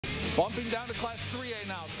Bumping down to Class 3A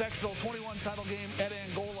now. Sectional 21 title game at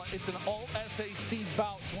Angola. It's an all-SAC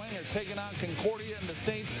bout. Dwenger taking on Concordia, and the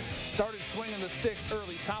Saints started swinging the sticks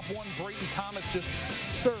early. Top one, Brayton Thomas just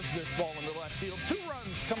serves this ball into left field. 2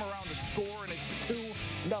 runs come around to score, and it's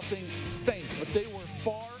 2-0 Saints. But they were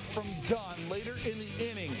far from done. Later in the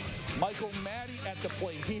inning, Michael Maddie at the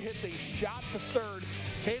plate. He hits a shot to third.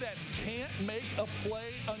 Cadets can't make a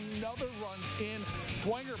play. Another runs in.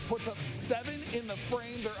 Dwenger puts up 7 in the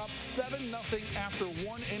frame. They're up 7-0 after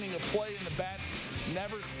 1 inning of play, and the bats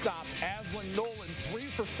never stop. Aslan Nolan, 3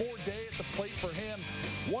 for 4 day at the plate for him.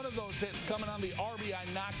 One of those hits coming on the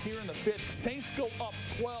RBI knock here in the 5th. Saints go up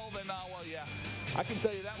 12, and well, yeah, I can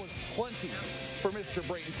tell you that was plenty for Mr.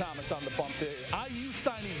 Brayton Thomas on the bump day. IU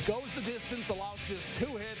signing goes the distance, allows just 2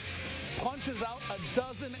 hits, punches out a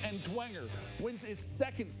dozen, and Dwenger wins its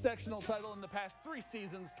 2nd sectional title in the past 3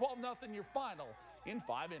 seasons. 12-0 your final in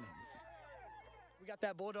 5 innings. We got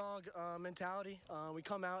that bulldog mentality. We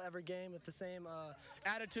come out every game with the same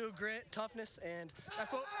attitude, grit, toughness, and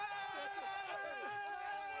that's what.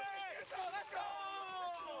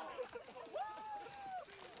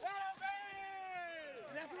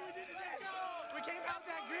 That's what we did today. We came out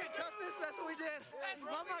with that grit, toughness. That's what we did.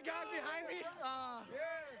 Love my guys behind me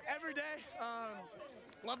every day.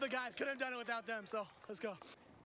 Love the guys. Couldn't have done it without them. So let's go.